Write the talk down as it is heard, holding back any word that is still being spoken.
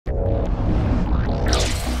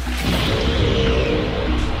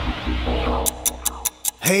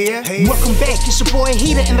Hey, welcome back, it's your boy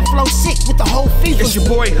Heatah and the flow sick with the whole fever. It's your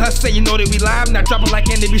boy Hustla, you know that we live. Now drop a like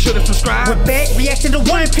and be sure to subscribe. We're back, reacting to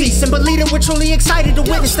One Piece, and believe that we're truly excited to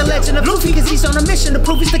witness the legend of Luffy, cause he's on a mission to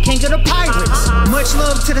prove he's the king of the pirates. Much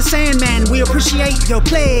love to the Sandman, we appreciate your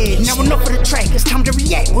pledge. Now enough of the track, it's time to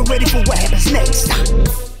react, we're ready for what happens next.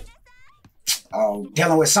 Oh,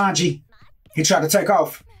 dealing with Sanji. He tried to take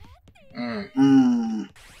off.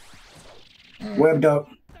 Webbed up.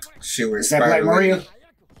 She was Is that Black Maria?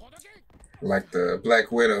 Like the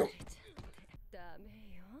Black Widow.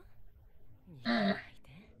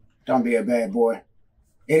 Don't be a bad boy.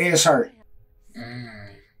 It is her.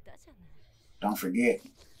 Don't forget.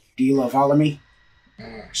 Do you love all of me?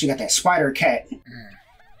 She got that spider cat.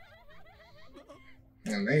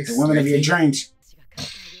 And they the women of your dreams.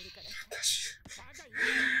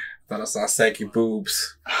 Thought I saw Saki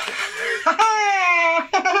boobs.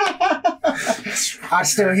 I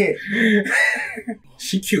still hit.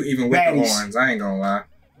 She cute even with the horns. I ain't gonna lie.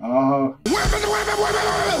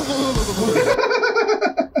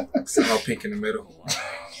 It's all pink in the middle.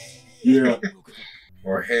 Yeah.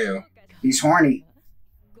 Or hell. He's horny.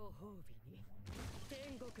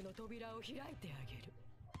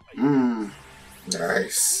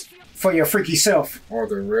 Nice. For your freaky self. Or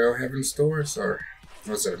the real heaven stores, or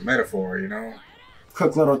was it a metaphor, you know?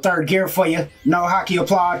 Quick little third gear for you. No hockey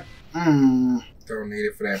applaud. Don't need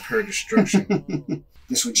it for that pure destruction.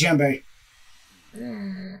 This with Jinbei.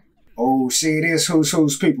 Oh, see, it is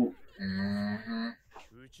who's people.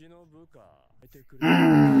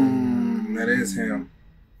 That is him.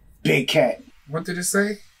 Big cat. What did it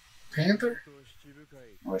say? Panther?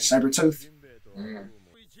 Or Sabretooth?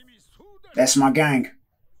 That's my gang.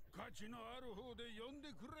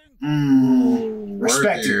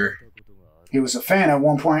 Respected. He was a fan at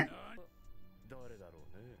one point.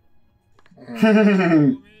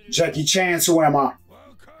 Jackie Chan, who am I?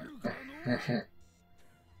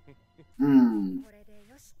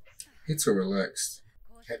 He too relaxed.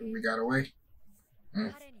 Happy we got away.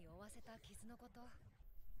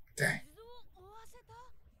 Dang.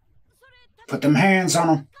 Put them hands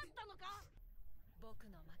on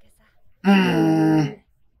him.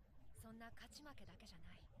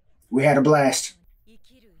 We had a blast.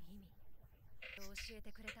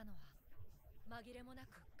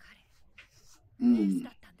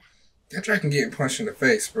 That dragon getting punched in the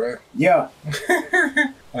face, bro. Yeah.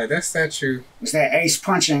 Like that statue. Was that Ace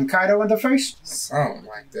punching Kaido in the face? Something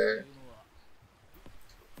like that.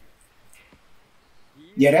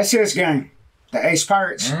 Yeah, that's his gang. The Ace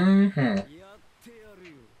Pirates.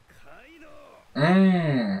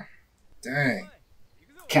 Dang.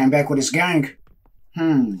 Came back with his gang.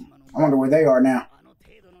 I wonder where they are now.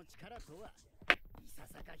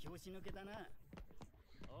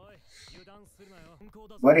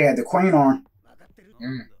 But he had the queen on.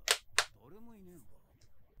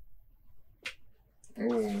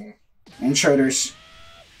 Intruders.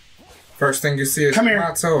 First thing you see is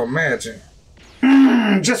Yamato, imagine.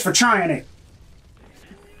 Just for trying it.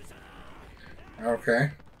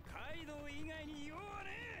 Okay.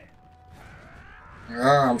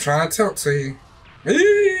 I'm trying to talk to you.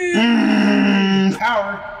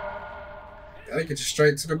 Power. That'll get you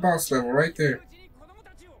straight to the boss level right there.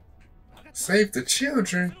 Save the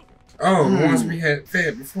children. Oh, the ones we had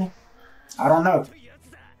fed before? I don't know.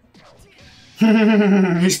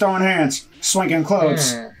 He's throwing hands, swinging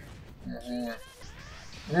clubs.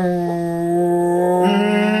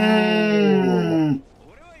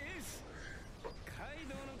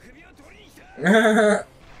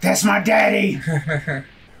 That's my daddy. Oh,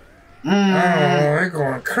 they're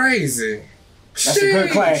going crazy. That's a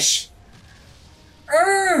good clash.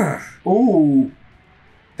 Ooh.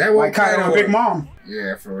 That like Kaido and Big Mom.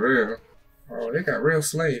 Yeah, for real. Oh, they got real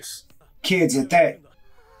slaves. Kids at that.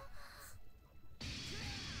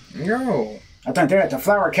 Yo. I think they're at the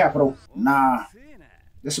flower capital. Nah.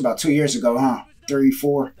 This is about 2 years ago, huh? 3,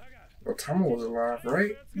 4. Well, Tama was alive,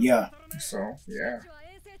 right? Yeah. So, yeah.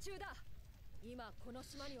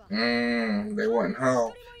 They wasn't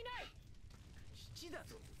home.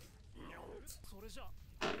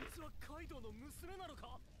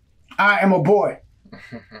 I am a boy.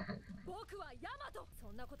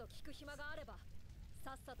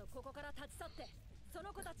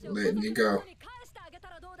 Letting you go.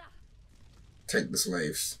 Take the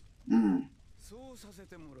slaves.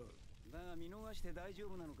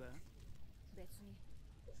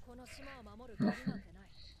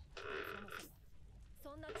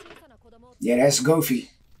 Yeah, that's goofy.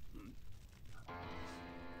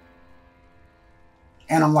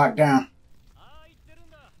 And I'm locked down.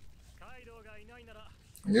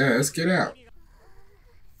 Yeah, let's get out.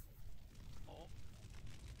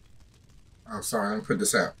 Oh, sorry. Let me put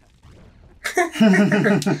this out.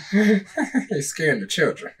 He's scaring the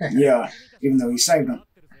children. Yeah, even though he saved them.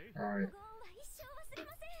 All right.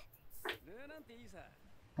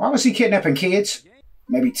 Why was he kidnapping kids?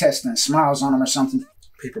 Maybe testing smiles on them or something.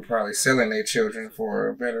 People probably selling their children for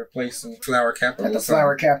a better place in Flower Capital. At the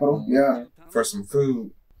Flower Capital, yeah. For some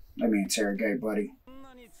food. Let me interrogate, buddy.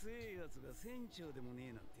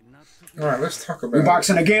 All right, let's talk about We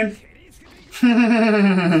boxing again?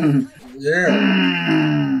 Yeah.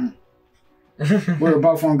 We were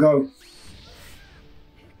both on go.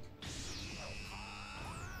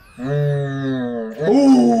 Ooh.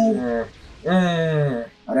 Oh,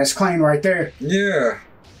 that's clean right there. Yeah.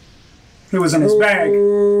 He was in his bag.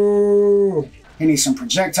 Ooh. He needs some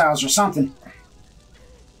projectiles or something.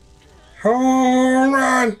 Home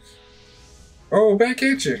run. Oh, back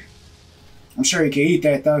at you. I'm sure he can eat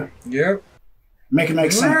that, though. Yep. Make it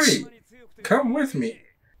make sense. Right. Come with me.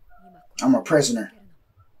 I'm a prisoner.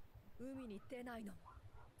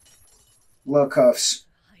 Little cuffs.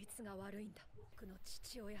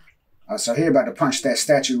 Oh, so he about to punch that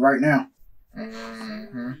statue right now.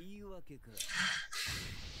 Mm-hmm.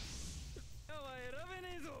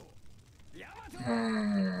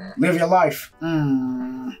 Live your life.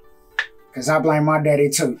 Because I blame my daddy,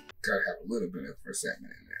 too. Gotta have a little bit of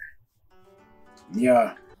resentment in there.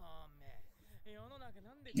 Yeah.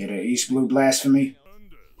 Yeah, the East Blue blasphemy.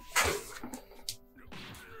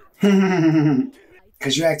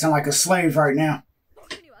 Because you're acting like a slave right now.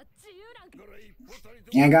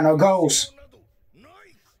 You ain't got no goals.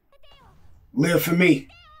 Live for me.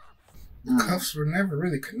 Cuffs were never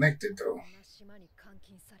really connected, though.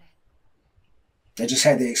 They just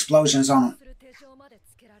had the explosions on them.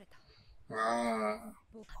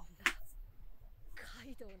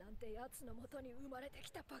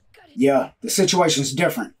 Yeah, the situation's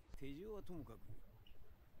different.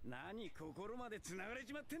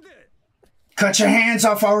 Cut your hands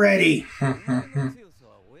off already!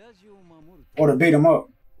 Or to beat him up.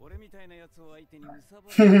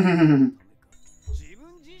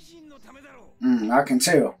 I can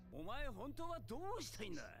tell.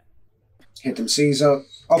 Hit them seas up.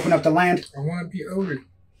 Open up the land. I want to be older.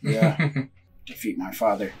 Yeah. Defeat my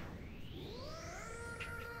father.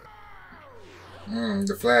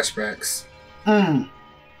 The flashbacks.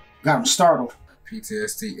 Got him startled.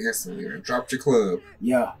 PTSD instantly. Dropped your club.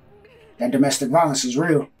 Yeah. That domestic violence is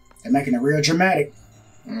real. They're making it real dramatic.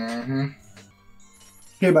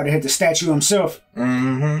 He about to hit the statue himself.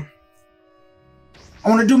 I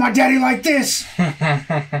want to do my daddy like this.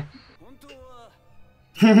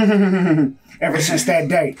 Ever since that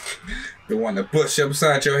day. The one that push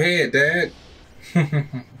upside your head, Dad.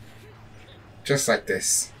 Just like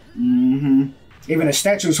this. Even the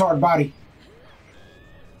statue's hard body.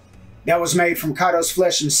 That was made from Kaido's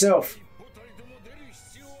flesh himself.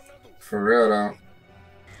 For real, though.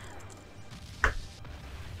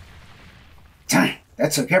 Dang,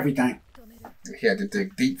 that took everything. He had to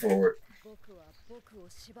dig deep for it.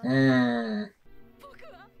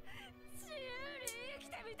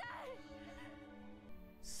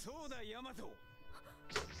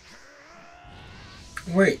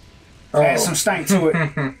 Wait. Add some stank to it.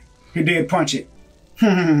 He did punch it.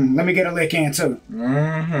 Let me get a lick in, too.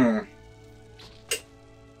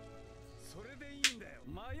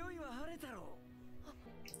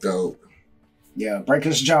 Dope. Yeah, break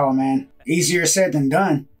his jaw, man. Easier said than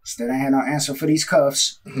done. Still ain't had no answer for these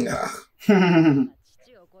cuffs. Nah.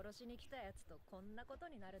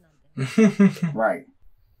 Right.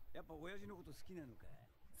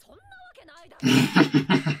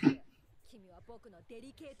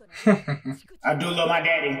 I do love my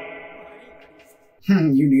daddy.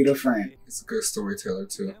 You need a friend. He's a good storyteller,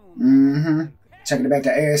 too. Taking it back to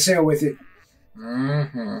ASL with it.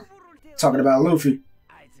 Talking about Luffy.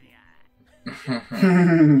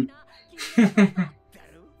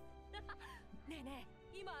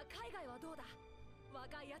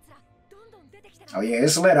 Oh yeah,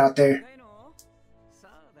 it's lit out there.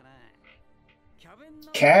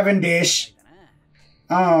 Cavendish.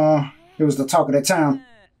 Oh, he was the talk of the town.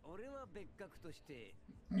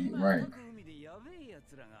 Right.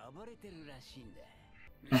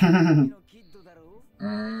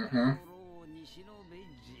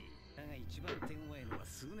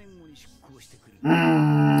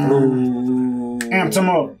 Amped him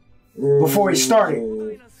up before he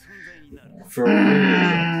started. For real.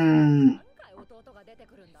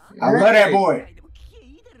 I love that boy.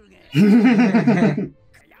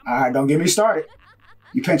 Alright, don't get me started.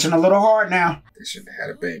 You pinching a little hard now. They should have had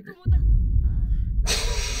a baby.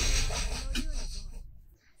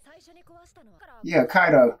 Yeah,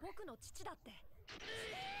 Kaido.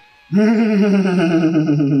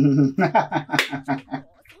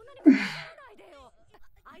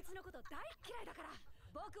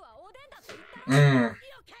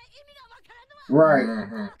 Right.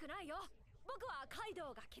 Mm-hmm.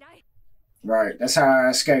 Right. That's how I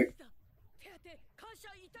escaped.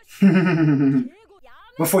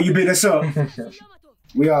 Before you beat us up,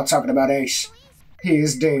 we all talking about Ace. He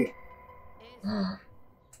is dead.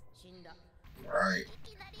 Right.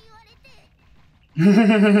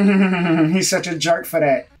 He's such a jerk for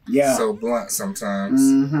that. Yeah. So blunt sometimes.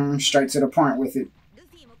 Mm-hmm. Straight to the point with it.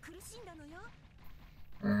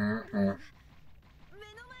 Mm-hmm.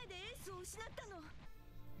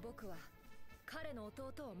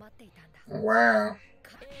 Wow.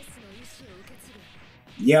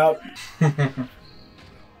 Yup.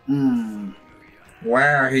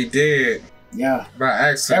 Wow, he did. Yeah. By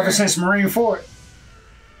accident. Ever since Marine Ford.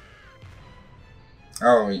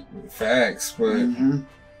 Oh, facts. But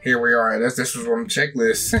here we are. This was on the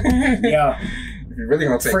checklist. Yeah. If you're really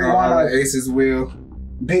gonna take Free on all Wano. the Ace's will,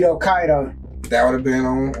 Beat up Kaido. that would have been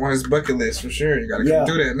on his bucket list for sure. You gotta come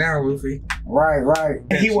do that now, Luffy. Right.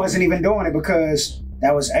 He wasn't even doing it because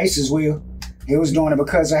that was Ace's will. He was doing it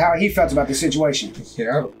because of how he felt about the situation.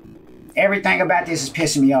 Yeah. Everything about this is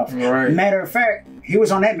pissing me off. Right. Matter of fact, he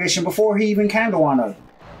was on that mission before he even came to Wano.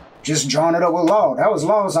 Just drawing it up with Law. That was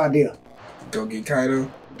Law's idea. Go get Kaido.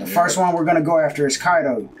 The first one we're gonna go after is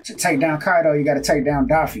Kaido. To take down Kaido, you gotta take down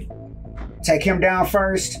Daffy. Take him down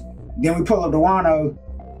first, then we pull up to Wano.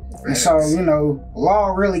 And so, you know, Law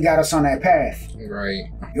really got us on that path. Right.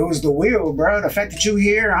 It was the will, bro. The fact that you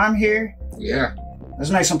here, I'm here. Yeah.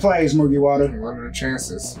 Let's make some plays, Mugiwara. What are the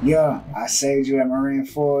chances? Yeah, I saved you at Marine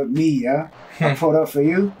Ford. Me, yeah. I pulled up for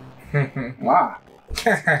you. Wow.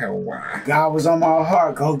 Wow. God was on my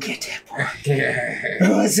heart. Go get that boy.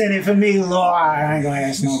 Yeah. What's in it for me, Lord? I ain't gonna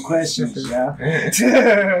ask no questions, yeah.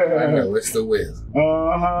 I know it's the will.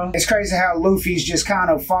 It's crazy how Luffy's just kind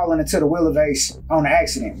of falling into the will of Ace on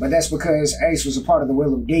accident, but that's because Ace was a part of the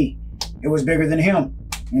will of D. It was bigger than him.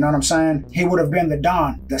 You know what I'm saying? He would have been the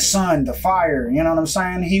Dawn, the sun, the fire. You know what I'm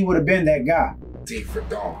saying? He would have been that guy. D for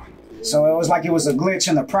Dawn. So it was like it was a glitch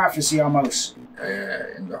in the prophecy almost.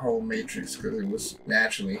 In the whole Matrix, because it was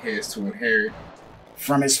naturally his to inherit.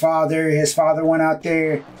 From his father. His father went out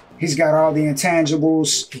there. He's got all the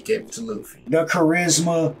intangibles. He gave it to Luffy. The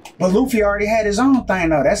charisma. But Luffy already had his own thing,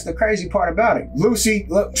 though. That's the crazy part about it. Lucy.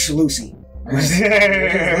 He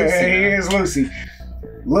is Lucy.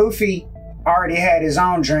 Luffy already had his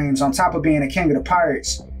own dreams. On top of being a king of the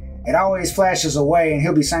pirates, it always flashes away and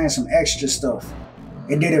he'll be saying some extra stuff.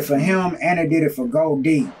 It did it for him and it did it for Gold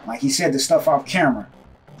D. Like he said the stuff off camera.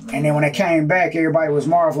 And then when it came back, everybody was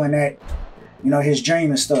marveling at, you know, his dream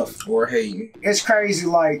and stuff. Or hating. It's crazy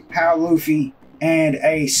like how Luffy and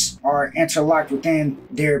Ace are interlocked within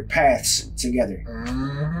their paths together.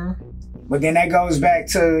 But then that goes back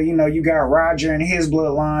to, you know, you got Roger and his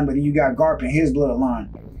bloodline, but then you got Garp and his bloodline.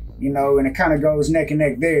 You know, and it kind of goes neck and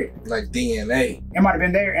neck there. Like DNA. It might have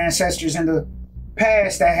been their ancestors in the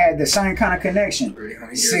past that had the same kind of connection.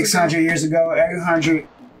 600 years ago, 800,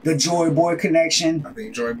 the Joy Boy connection. I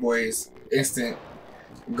think Joy Boy is instant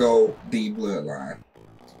Gold D bloodline.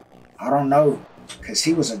 I don't know, because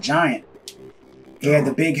he was a giant. He had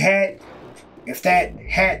the big hat. If that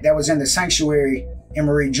hat that was in the sanctuary in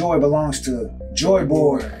Marie Joy belongs to Joy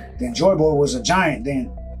Boy, then Joy Boy was a giant,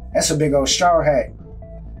 then that's a big old straw hat.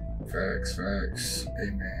 Facts.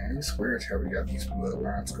 Hey man, it's weird how we got these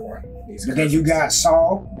bloodlines going. But then you got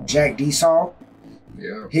Saul, Jack D. Saul.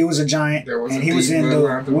 Yeah. He was a giant, and he was in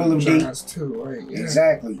the Will of D. Too, right? Yeah.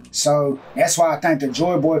 Exactly. So that's why I think the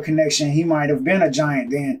Joy Boy connection, he might have been a giant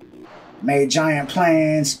then. Made giant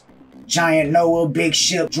plans, giant Noah, big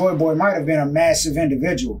ship. Joy Boy might have been a massive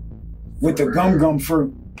individual with the gum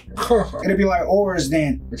fruit. It'd be like Oars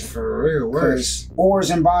then. For real, because Oars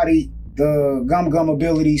embodied the gum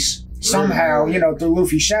abilities somehow, you know, through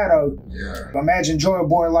Luffy's shadow. Yeah. Imagine Joy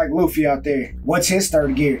Boy like Luffy out there. What's his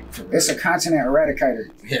third gear? It's a continent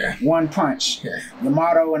eradicator. Yeah. One punch. Yeah.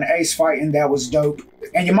 Yamato and Ace fighting, that was dope.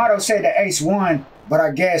 And Yamato said that Ace won, but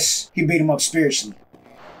I guess he beat him up spiritually.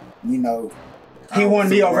 You know, he won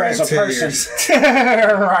me over as a person.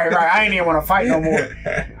 Right. I ain't even want to fight no more.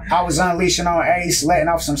 I was unleashing on Ace, letting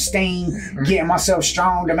off some steam, getting myself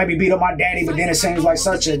strong to maybe beat up my daddy, but then it seems like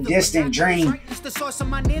such a distant dream. It's the source of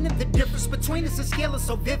my name, the difference between us and scale is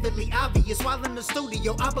so vividly obvious. While in the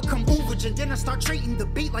studio, I become Uberage, and then I start treating the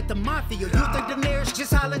beat like the mafia. You think Daenerys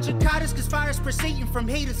just holler Jakartas, cause fire's proceeding from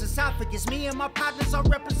Heatah's esophagus. Me and my partners all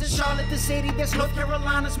represent Charlotte, the city that's North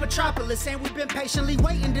Carolina's metropolis, and we've been patiently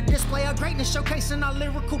waiting to display our greatness, showcasing our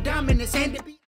lyrical dominance, and to be